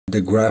The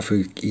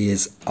graphic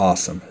is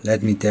awesome.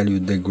 Let me tell you,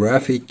 the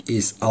graphic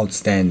is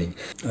outstanding.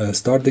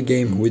 Start the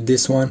game with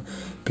this one.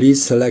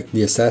 Please select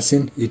the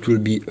assassin. It will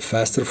be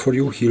faster for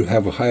you. He'll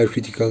have a higher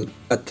critical,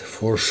 but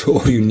for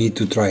sure you need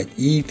to try it.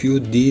 If you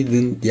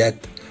didn't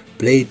yet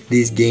play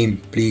this game,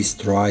 please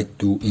try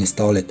to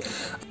install it.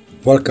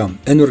 Welcome,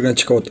 and we're gonna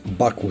check out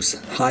Bacchus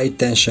High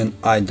Tension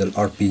Idle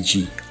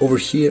RPG over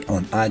here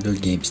on Idle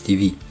Games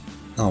TV.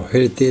 Now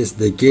here it is.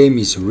 The game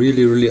is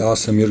really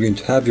awesome. You're going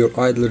to have your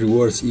idle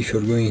rewards. If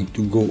you're going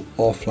to go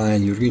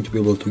offline, you're going to be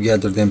able to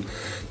gather them.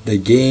 The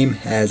game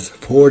has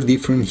 4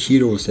 different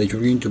heroes that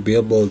you're going to be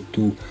able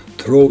to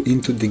throw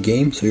into the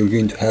game, so you're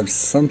going to have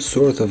some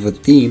sort of a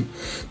theme.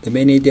 The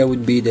main idea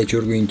would be that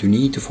you're going to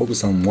need to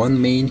focus on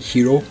one main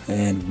hero,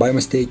 and by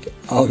mistake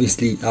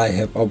obviously I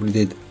have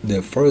upgraded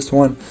the first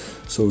one.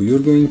 So you're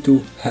going to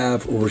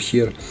have over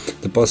here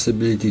the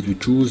possibility to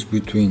choose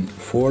between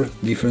 4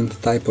 different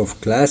type of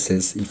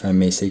classes, if I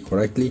may say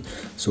correctly.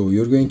 So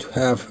you're going to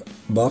have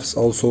buffs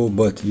also,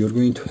 but you're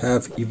going to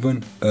have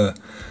even a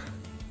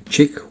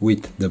chick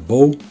with the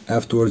bow.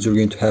 Afterwards you're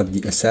going to have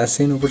the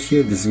assassin over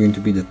here. This is going to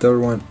be the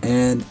third one,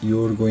 and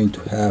you're going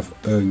to have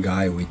a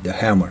guy with the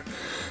hammer.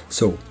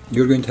 So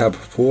you're going to have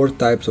 4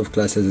 types of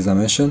classes, as I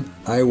mentioned.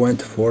 I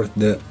went for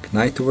the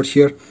knight over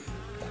here,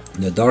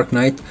 the dark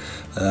knight.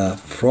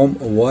 From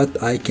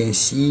what I can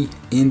see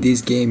in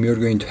this game, you're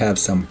going to have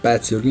some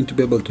pets. You're going to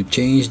be able to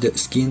change the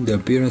skin, the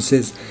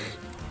appearances,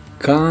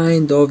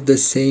 kind of the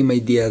same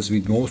idea as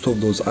with most of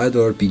those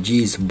idle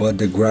RPGs, but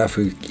the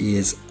graphic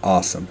is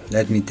awesome.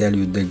 Let me tell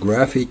you, the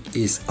graphic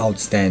is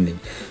outstanding.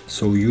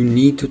 So you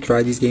need to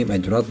try this game. I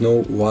do not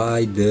know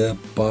why the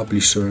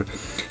publisher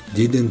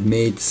didn't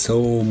make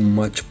so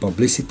much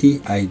publicity.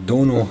 I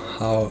don't know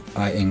how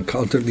I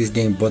encountered this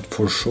game, but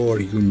for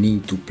sure you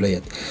need to play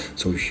it.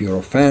 So if you're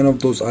a fan of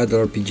those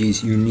idle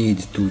RPGs, you need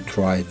to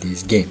try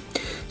this game.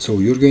 So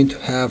you're going to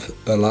have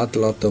a lot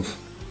of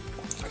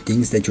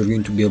things that you're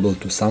going to be able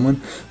to summon.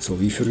 So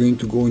if you're going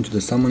to go into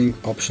the summoning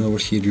option over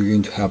here, you're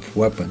going to have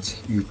weapons.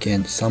 You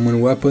can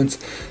summon weapons.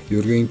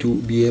 You're going to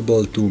be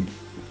able to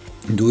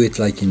do it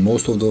like in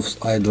most of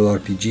those idle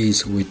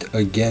RPGs with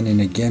again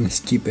and again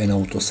skip and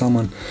auto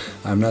summon.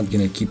 I'm not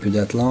gonna keep you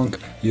that long.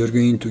 You're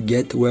going to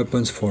get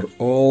weapons for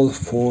all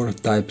 4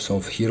 types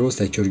of heroes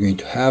that you're going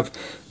to have.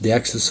 The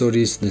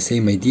accessories, the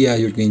same idea.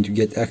 You're going to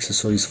get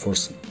accessories for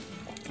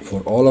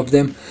all of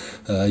them.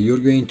 You're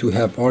going to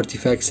have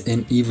artifacts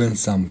and even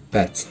some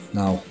pets.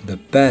 Now the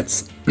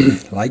pets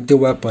like the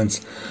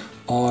weapons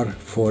are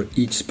for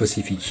each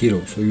specific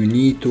hero, so you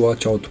need to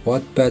watch out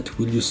what pet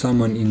will you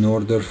summon in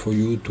order for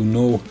you to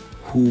know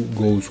who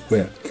goes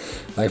where.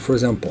 Like for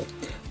example,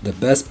 the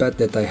best pet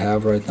that I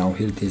have right now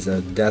here, it is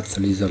a death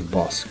lizard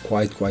boss.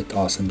 Quite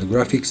awesome. The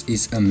graphics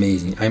is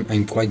amazing.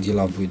 I'm quite in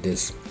love with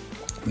this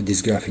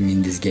graphic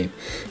in this game,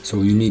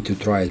 so you need to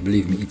try it.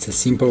 Believe me, it's a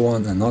simple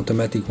one, an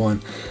automatic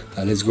one.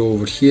 Let's go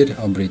over here,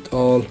 upgrade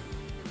all.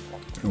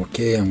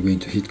 Okay, I'm going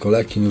to hit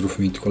collect. In order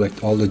for me to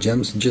collect all the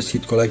gems, just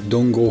hit collect.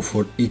 Don't go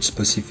for each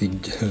specific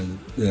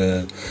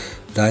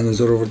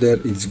dinosaur over there.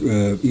 It's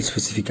each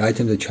specific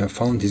item that you have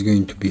found is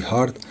going to be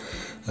hard.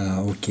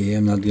 Okay,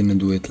 I'm not gonna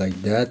do it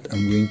like that.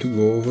 I'm going to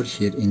go over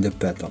here in the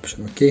pet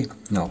option. Okay,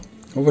 now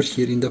over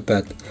here in the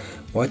pet,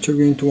 what you're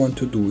going to want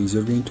to do is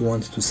you're going to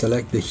want to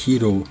select the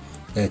hero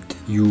that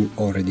you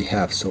already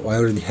have. So I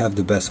already have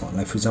the best one.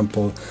 Like for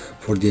example,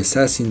 for the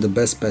assassin, the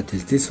best pet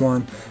is this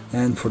one,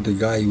 and for the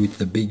guy with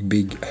the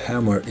big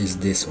hammer is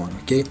this one.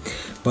 Okay,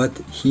 but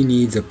he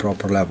needs a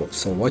proper level.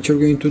 So what you're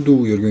going to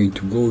do, you're going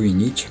to go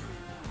in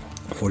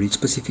for each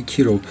specific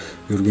hero,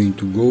 you're going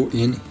to go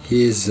in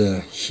his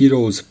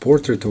hero's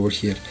portrait over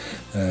here.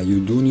 You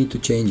do need to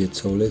change it,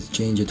 so let's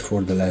change it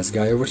for the last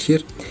guy over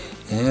here.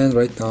 And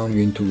right now I'm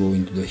going to go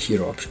into the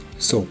hero option.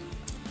 So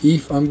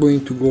if I'm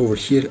going to go over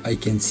here, I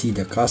can see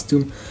the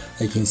costume,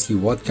 I can see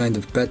what kind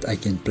of pet I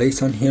can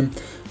place on him,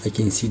 I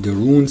can see the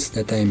runes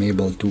that I am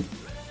able to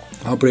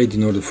upgrade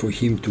in order for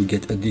him to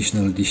get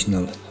additional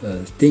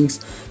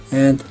things,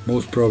 and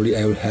most probably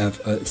I will have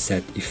a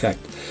set effect.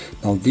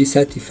 Now this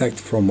set effect,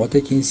 from what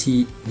I can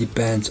see,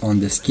 depends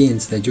on the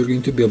skins that you're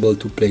going to be able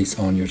to place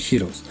on your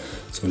heroes.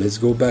 So let's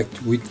go back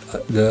with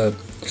the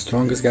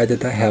strongest guy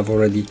that I have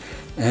already,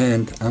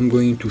 and I'm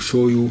going to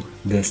show you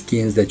the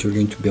skins that you're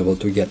going to be able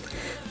to get.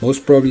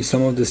 Most probably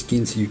some of the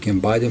skins you can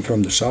buy them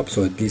from the shop,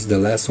 so at least the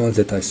last ones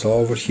that I saw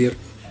over here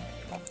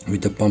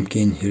with the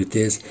pumpkin, here it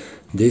is.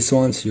 These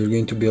ones you're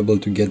going to be able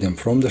to get them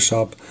from the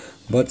shop,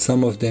 but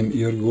some of them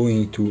you're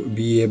going to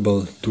be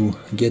able to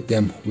get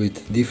them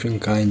with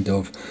different kind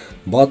of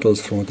bottles,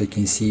 from what I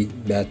can see,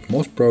 that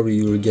most probably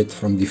you will get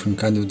from different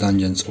kind of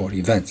dungeons or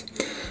events.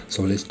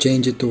 So let's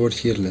change it over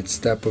here. Let's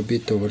step a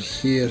bit over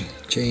here,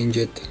 change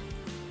it.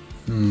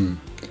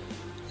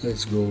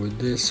 Let's go with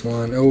this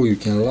one. Oh, you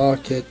can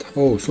lock it.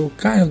 Oh, so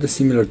kind of the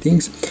similar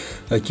things.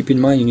 Keep in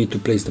mind you need to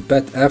place the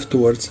pet,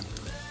 afterwards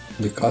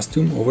the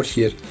costume over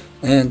here,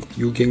 and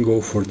you can go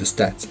for the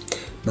stats.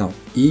 Now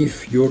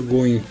if you're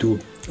going to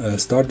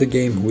start the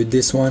game with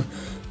this one,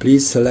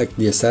 please select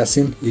the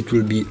assassin. It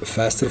will be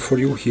faster for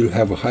you. He'll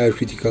have a higher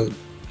critical,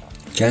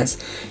 chance.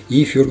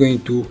 If you're going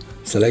to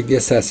select the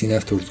assassin,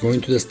 afterwards go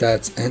into the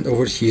stats, and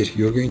over here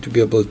you're going to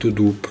be able to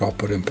do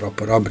proper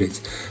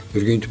upgrades.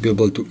 You're going to be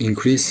able to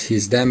increase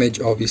his damage,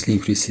 obviously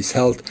increase his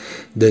health,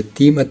 the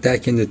team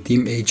attack and the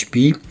team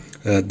HP.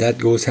 That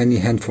goes hand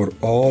in hand for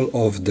all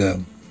of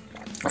the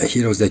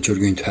heroes that you're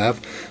going to have,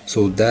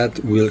 so that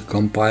will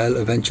compile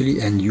eventually,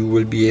 and you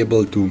will be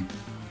able to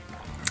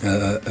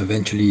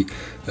eventually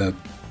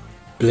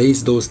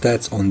place those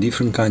stats on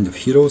different kind of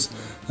heroes.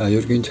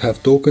 You're going to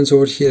have tokens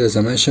over here, as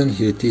I mentioned.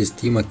 Here it is,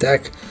 team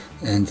attack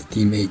and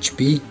team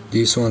HP.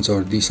 These ones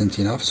are decent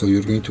enough, so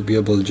you're going to be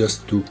able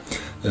just to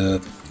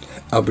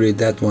upgrade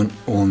that one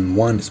on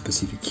one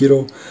specific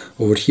hero.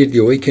 Over here, the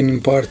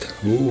awakening part,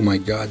 oh my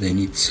god, I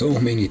need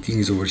so many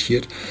things over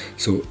here.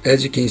 So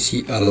as you can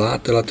see, a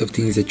lot of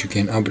things that you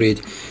can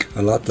upgrade,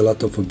 a lot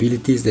of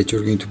abilities that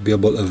you're going to be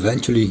able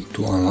eventually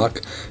to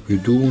unlock. You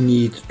do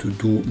need to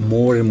do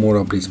more and more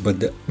upgrades, but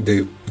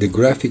the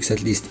graphics,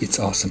 at least, it's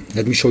awesome.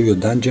 Let me show you a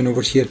dungeon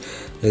over here.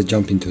 Let's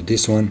jump into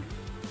this one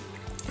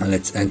and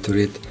let's enter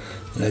it.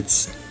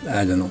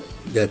 I don't know,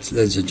 let's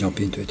just jump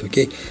into it.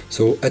 Okay,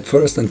 so at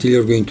first, until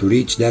you're going to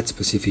reach that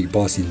specific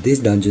boss in this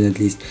dungeon, at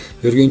least,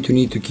 you're going to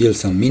need to kill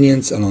some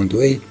minions along the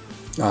way.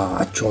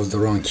 I chose the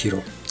wrong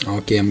hero.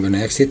 Okay, I'm gonna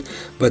exit,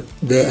 but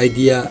the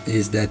idea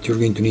is that you're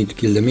going to need to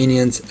kill the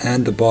minions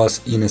and the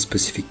boss in a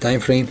specific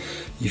time frame.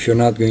 If you're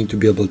not going to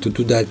be able to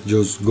do that,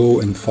 just go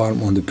and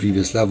farm on the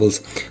previous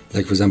levels,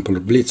 like for example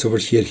Blitz over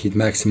here, hit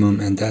maximum,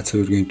 and that's how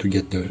you're going to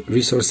get the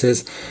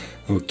resources.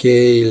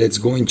 Okay, let's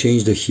go and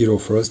change the hero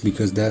first,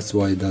 because that's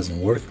why it doesn't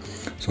work.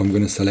 So I'm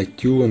gonna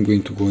select you, I'm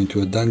going to go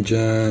into a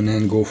dungeon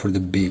and go for the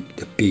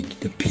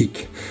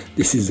pig.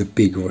 This is the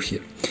pig over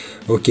here.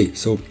 Okay,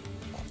 so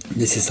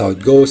this is how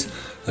it goes.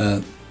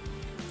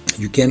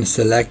 You can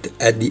select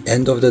at the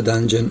end of the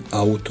dungeon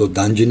auto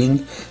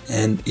dungeoning,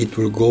 and it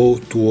will go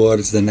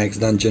towards the next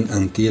dungeon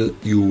until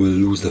you will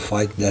lose the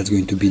fight. That's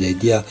going to be the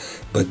idea,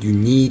 but you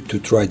need to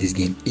try this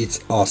game.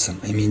 It's awesome.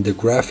 I mean, the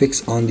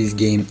graphics on this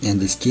game and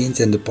the skins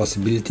and the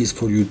possibilities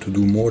for you to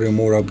do more and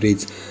more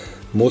upgrades.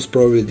 Most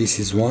probably this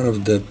is one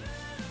of the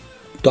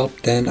top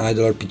 10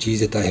 idle RPGs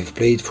that I have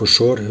played for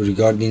sure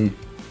regarding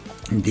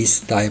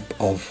this type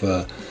of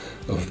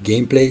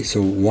gameplay.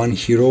 So one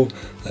hero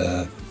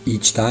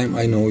each time.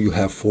 I know you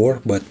have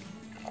 4, but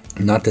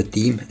not a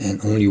team, and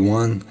only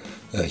one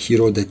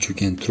hero that you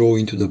can throw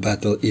into the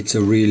battle. It's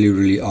a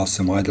really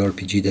awesome idle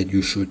RPG that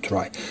you should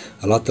try.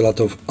 A lot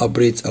of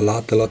upgrades, a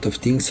lot of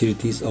things. Here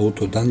it is,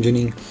 auto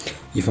dungeoning.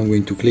 If I'm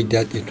going to click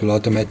that, it will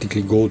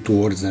automatically go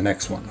towards the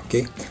next one.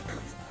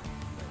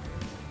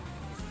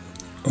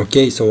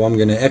 Okay, so I'm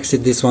gonna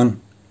exit this one.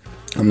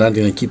 I'm not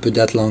gonna keep it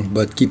that long,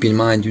 but keep in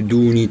mind you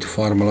do need to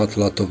farm a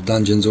lot of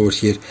dungeons over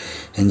here,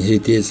 and here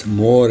it is,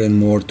 more and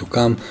more to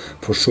come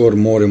for sure,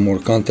 more and more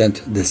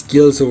content. The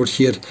skills over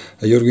here,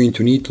 you're going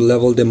to need to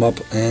level them up,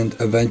 and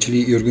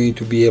eventually you're going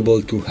to be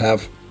able to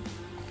have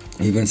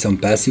even some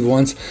passive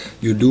ones.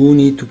 You do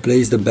need to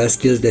place the best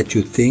skills that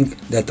you think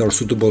that are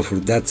suitable for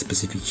that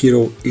specific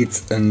hero.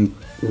 It's a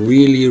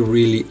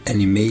really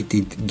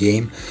animated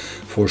game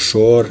for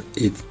sure.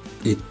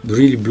 It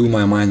really blew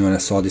my mind when I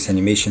saw this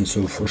animation,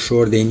 so for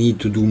sure they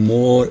need to do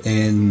more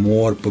and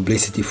more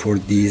publicity for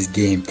this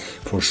game.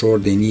 For sure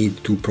they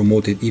need to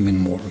promote it even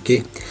more.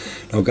 Okay,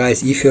 now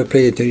guys, if you have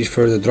played it and reached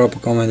further, drop a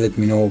comment, let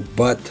me know,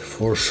 but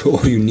for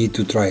sure you need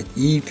to try it.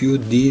 If you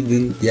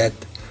didn't yet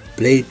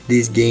play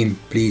this game,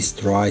 please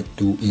try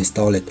to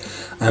install it.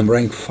 I'm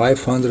ranked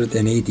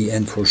 580,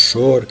 and for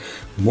sure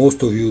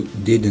most of you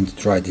didn't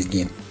try this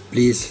game.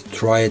 Please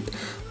try it.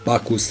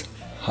 Bacchus,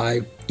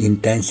 high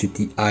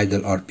intensity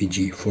idle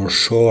RPG. For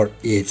sure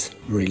it's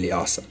really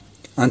awesome.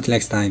 Until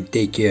next time,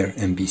 take care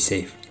and be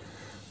safe.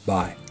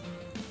 Bye.